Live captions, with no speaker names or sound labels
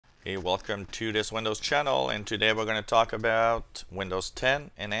Hey, welcome to this Windows channel, and today we're going to talk about Windows 10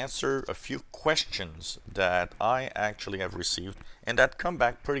 and answer a few questions that I actually have received and that come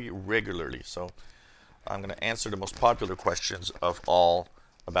back pretty regularly. So I'm going to answer the most popular questions of all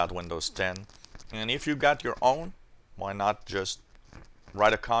about Windows 10. And if you got your own, why not just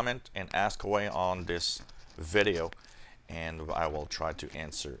write a comment and ask away on this video, and I will try to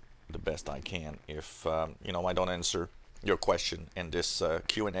answer the best I can if I don't answer your question in this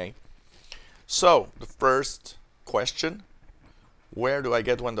Q&A. So the first question, where do I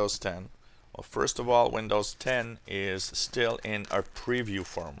get Windows 10? Well, first of all, Windows 10 is still in a preview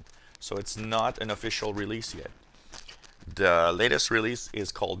form, so it's not an official release yet. The latest release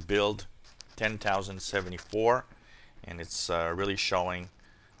is called Build 10,074, and it's really showing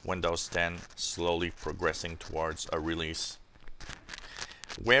Windows 10 slowly progressing towards a release.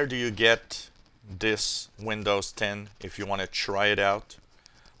 Where do you get this Windows 10 if you want to try it out?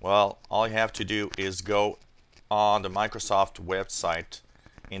 Well, all you have to do is go on the Microsoft website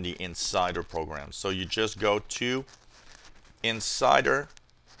in the Insider program. So you just go to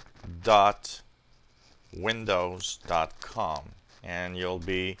insider.windows.com and you'll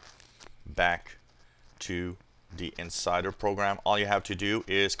be back to the Insider program. All you have to do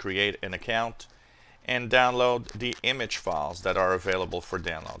is create an account and download the image files that are available for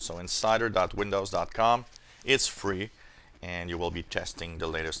download. So insider.windows.com, it's free, and you will be testing the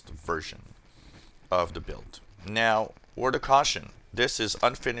latest version of the build. Now, word of caution, this is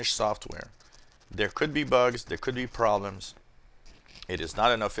unfinished software. There could be bugs, there could be problems. It is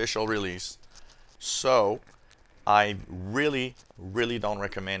not an official release, so I really don't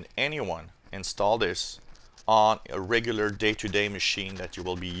recommend anyone install this on a regular day-to-day machine that you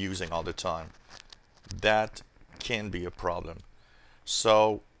will be using all the time. That can be a problem.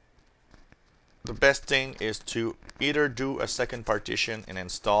 So the best thing is to either do a second partition and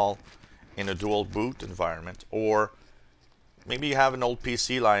install in a dual boot environment, or maybe you have an old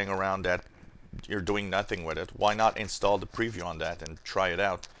PC lying around that you're doing nothing with it. Why not install the preview on that and try it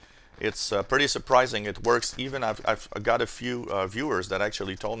out? It's pretty surprising. It works. Even I've got a few viewers that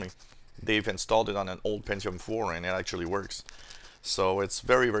actually told me they've installed it on an old Pentium 4 and it actually works. So it's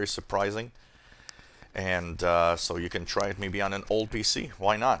very surprising. And so you can try it maybe on an old PC.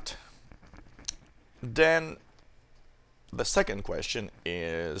 Why not? Then the second question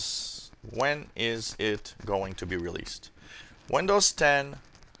is, when is it going to be released? Windows 10,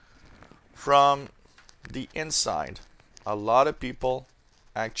 from the inside, a lot of people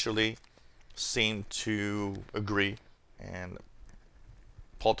actually seem to agree, and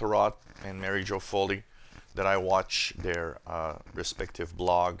Paul Thurrott and Mary Jo Foley, that I watch their respective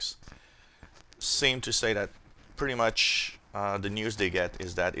blogs, seem to say that pretty much the news they get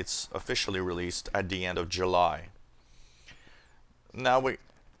is that it's officially released at the end of July. Now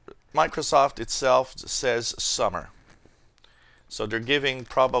Microsoft itself says summer, so they're giving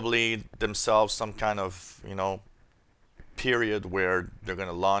probably themselves some kind of period where they're going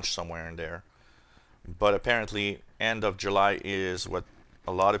to launch somewhere in there. But apparently end of July is what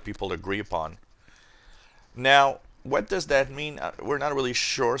a lot of people agree upon. Now, what does that mean? We're not really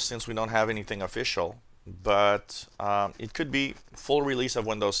sure since we don't have anything official, but it could be full release of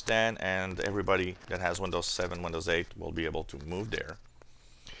Windows 10 and everybody that has Windows 7, Windows 8 will be able to move there.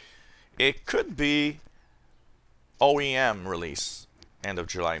 It could be OEM release end of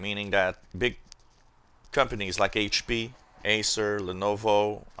July, meaning that big companies like HP, Acer,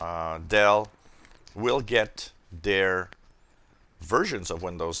 Lenovo, Dell will get their versions of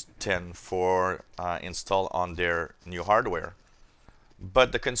Windows 10 for install on their new hardware.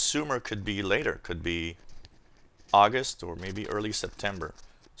 But the consumer could be later, could be August or maybe early September.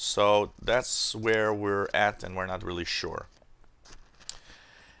 So that's where we're at, and we're not really sure.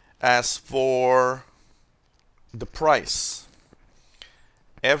 As for the price,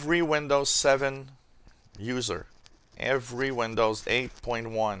 every Windows 7 user, every Windows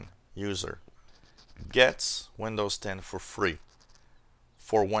 8.1 user gets Windows 10 for free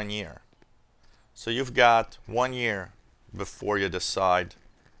for 1 year. So you've got 1 year before you decide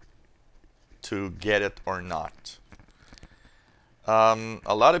to get it or not. A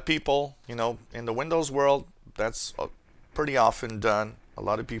lot of people, in the Windows world, that's pretty often done. A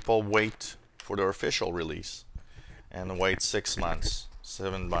lot of people wait for their official release and wait 6 months,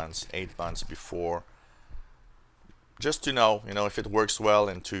 7 months, 8 months before, just to know, if it works well,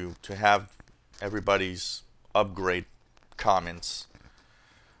 and to have everybody's upgrade comments.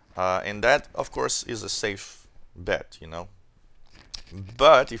 And that, of course, is a safe bet,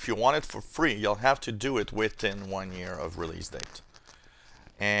 But if you want it for free, you'll have to do it within 1 year of release date.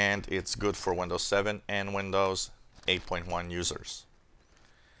 And it's good for Windows 7 and Windows 8.1 users.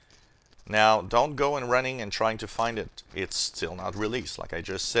 Now, don't go and running and trying to find it. It's still not released. Like I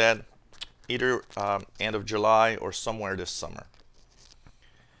just said, either end of July or somewhere this summer.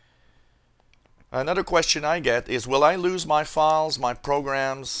 Another question I get is, will I lose my files, my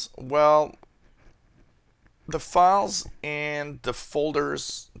programs? Well, the files and the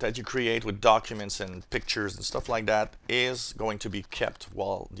folders that you create with documents and pictures and stuff like that is going to be kept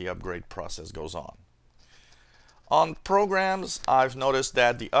while the upgrade process goes on. On programs, I've noticed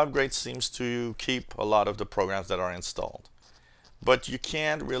that the upgrade seems to keep a lot of the programs that are installed. But you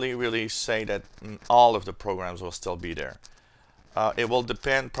can't really say that all of the programs will still be there. It will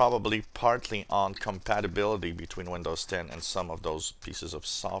depend probably partly on compatibility between Windows 10 and some of those pieces of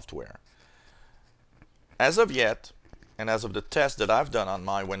software. As of yet, and as of the test that I've done on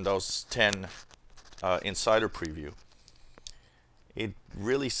my Windows 10 Insider preview, it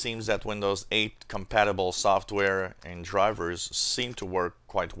really seems that Windows 8 compatible software and drivers seem to work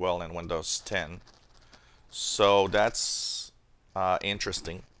quite well in Windows 10. So that's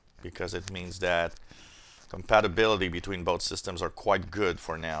interesting, because it means that compatibility between both systems are quite good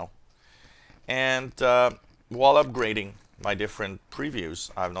for now. And while upgrading my different previews,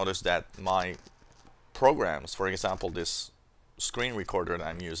 I've noticed that my programs, for example this screen recorder that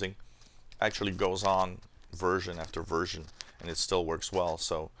I'm using, actually goes on version after version and it still works well.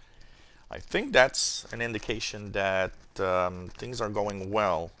 So I think that's an indication that things are going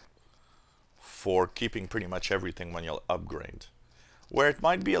well for keeping pretty much everything when you'll upgrade. Where it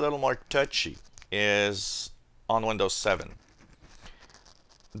might be a little more touchy is on Windows 7.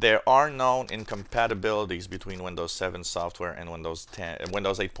 There are known incompatibilities between Windows 7 software and Windows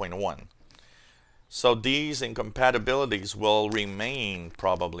 8.1. So these incompatibilities will remain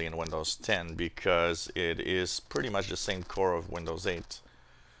probably in Windows 10 because it is pretty much the same core of Windows 8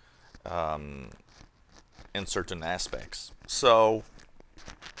 in certain aspects. So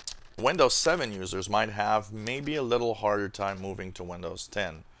Windows 7 users might have maybe a little harder time moving to Windows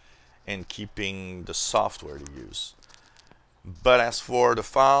 10 and keeping the software to use. But as for the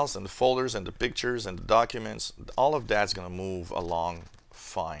files and the folders and the pictures and the documents, all of that's going to move along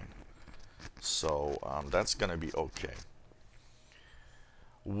fine. So that's going to be okay.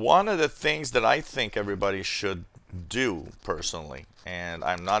 One of the things that I think everybody should do personally, and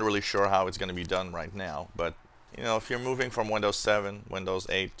I'm not really sure how it's going to be done right now, but you know, if you're moving from Windows 7, Windows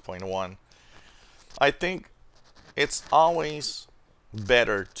 8.1, I think it's always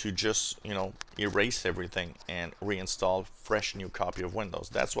better to just, you know, erase everything and reinstall fresh new copy of Windows.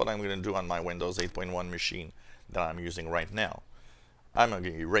 That's what I'm going to do on my Windows 8.1 machine that I'm using right now. I'm going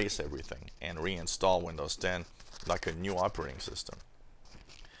to erase everything and reinstall Windows 10 like a new operating system.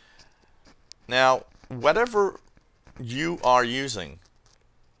 Now, whatever you are using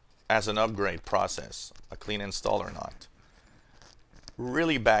as an upgrade process, a clean install or not,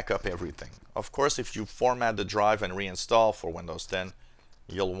 really back up everything. Of course, if you format the drive and reinstall for Windows 10,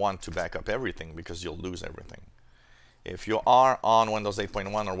 you'll want to back up everything because you'll lose everything. If you are on Windows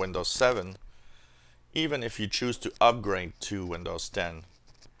 8.1 or Windows 7, even if you choose to upgrade to Windows 10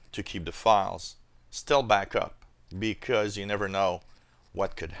 to keep the files, still back up, because you never know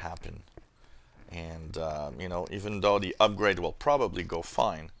what could happen. And you know, even though the upgrade will probably go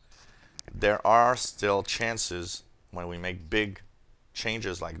fine, there are still chances when we make big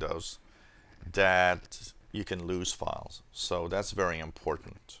changes like those that you can lose files. So that's very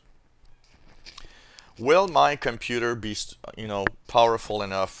important. Will my computer be, you know, powerful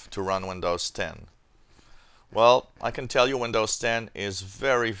enough to run Windows 10? Well, I can tell you Windows 10 is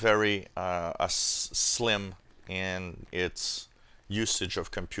very slim in its usage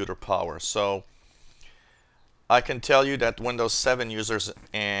of computer power. So I can tell you that Windows 7 users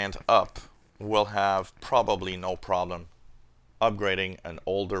and up will have probably no problem upgrading an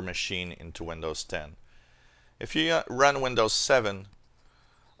older machine into Windows 10. If you run Windows 7,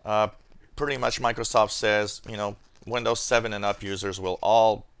 pretty much Microsoft says, you know, Windows 7 and up users will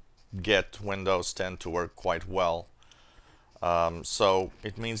all get Windows 10 to work quite well. So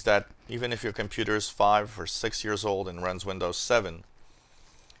it means that even if your computer is 5 or 6 years old and runs Windows 7,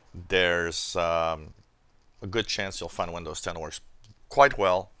 there's a good chance you'll find Windows 10 works quite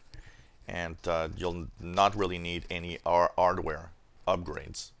well, and you'll not really need any hardware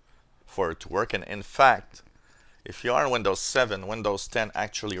upgrades for it to work. And in fact, if you are on Windows 7, Windows 10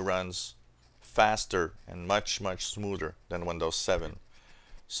 actually runs faster and much smoother than Windows 7.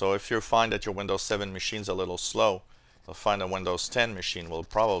 So if you find that your Windows 7 machine's a little slow, you'll find a Windows 10 machine will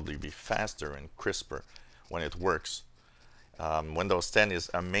probably be faster and crisper when it works. Windows 10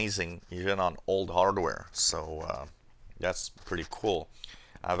 is amazing even on old hardware, so that's pretty cool.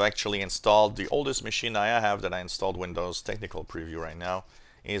 I've actually installed the oldest machine I have that I installed Windows Technical Preview right now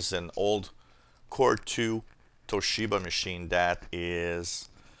is an old Core 2 Toshiba machine that is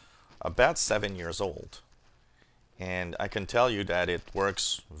about 7 years old. And I can tell you that it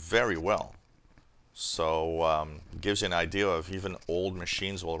works very well. So gives you an idea of even old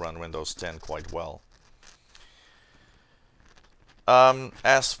machines will run Windows 10 quite well.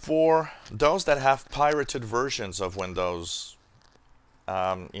 As for those that have pirated versions of Windows,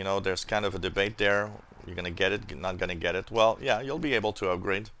 you know, there's kind of a debate there. You're going to get it, you're not going to get it. Well, yeah, you'll be able to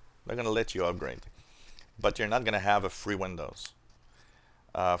upgrade. They're going to let you upgrade. But you're not going to have a free Windows.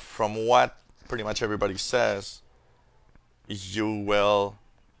 From what pretty much everybody says, you will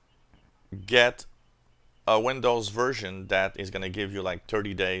get a Windows version that is going to give you like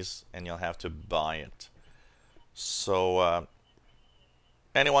 30 days and you'll have to buy it. So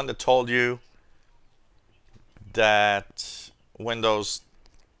anyone that told you that Windows,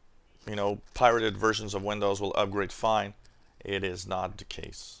 you know, pirated versions of Windows will upgrade fine, it is not the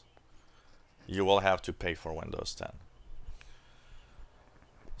case. You will have to pay for Windows 10.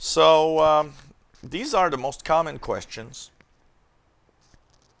 So these are the most common questions.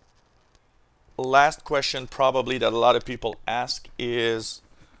 Last question probably that a lot of people ask is,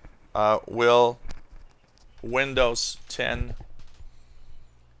 will Windows 10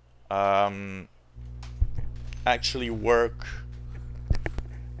 actually work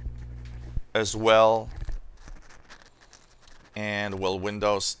as well, and will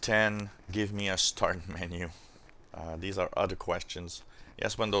Windows 10 give me a start menu? These are other questions.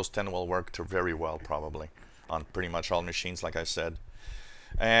 Yes, Windows 10 will work very well probably on pretty much all machines, like I said.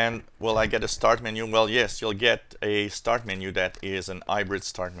 And will I get a start menu? Well, yes, you'll get a start menu that is an hybrid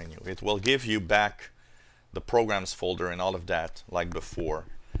start menu. It will give you back the programs folder and all of that like before,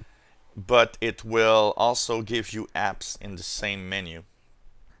 but it will also give you apps in the same menu.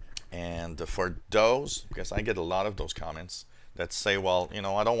 And for those, because I get a lot of those comments that say, well, you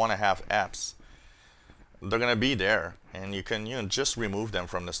know, I don't want to have apps. They're going to be there, and you can, you know, just remove them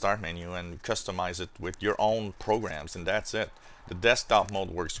from the start menu and customize it with your own programs, and that's it. The desktop mode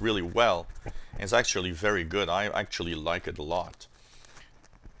works really well. It's actually very good. I actually like it a lot.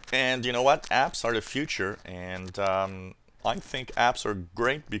 And you know what? Apps are the future, and I think apps are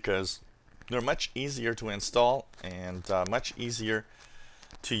great because they're much easier to install and much easier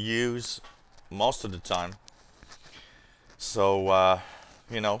to use most of the time. So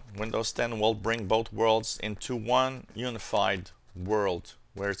you know, Windows 10 will bring both worlds into one unified world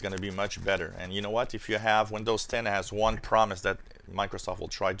where it's going to be much better. And you know what? If you have Windows 10 has one promise that Microsoft will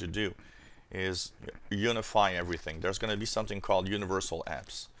try to do is unify everything. There's going to be something called universal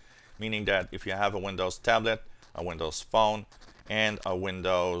apps, meaning that if you have a Windows tablet, a Windows phone, and a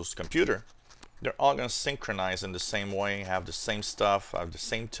Windows computer, they're all going to synchronize in the same way, have the same stuff, have the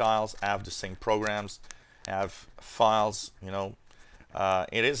same tiles, have the same programs, have files, you know.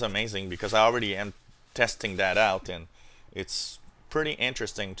 It is amazing because I already am testing that out, and it's pretty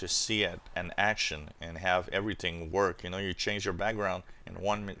interesting to see it in action and have everything work. You know, you change your background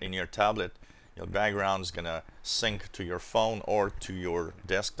in your tablet, your background is gonna sync to your phone or to your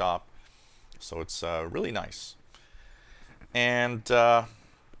desktop, so it's really nice. And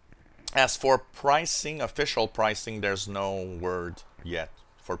as for pricing, official pricing, there's no word yet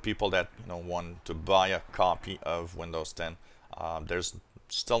for people that, you know, want to buy a copy of Windows 10. There's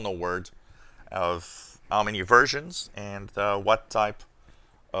still no word of how many versions and what type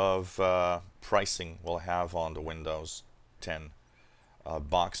of pricing we'll have on the Windows 10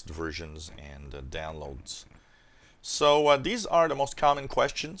 boxed versions and downloads. So these are the most common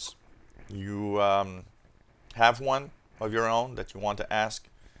questions. You have one of your own that you want to ask,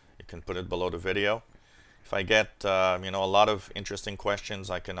 you can put it below the video. If I get you know, a lot of interesting questions,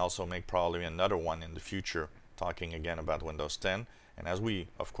 I can also make probably another one in the future talking again about Windows 10, and as we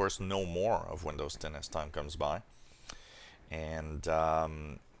of course know more of Windows 10 as time comes by. And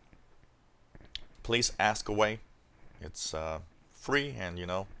please ask away. It's free, and you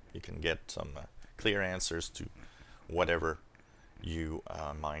know, you can get some clear answers to whatever you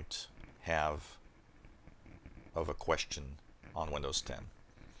might have of a question on Windows 10.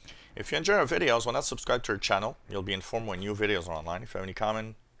 If you enjoy our videos, why not subscribe to our channel? You'll be informed when new videos are online. If you have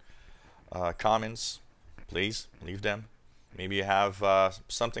any comments, please leave them. Maybe you have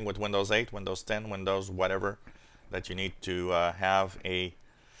something with Windows 8, Windows 10, Windows whatever that you need to have a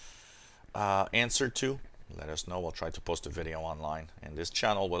answer to. Let us know. We'll try to post a video online. And this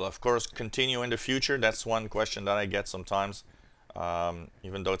channel will of course continue in the future. That's one question that I get sometimes.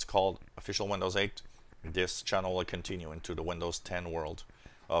 Even though it's called Official Windows 8, this channel will continue into the Windows 10 world,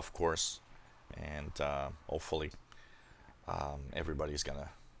 of course. And hopefully everybody's gonna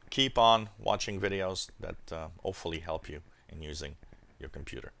keep on watching videos that hopefully help you in using your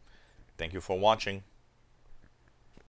computer. Thank you for watching.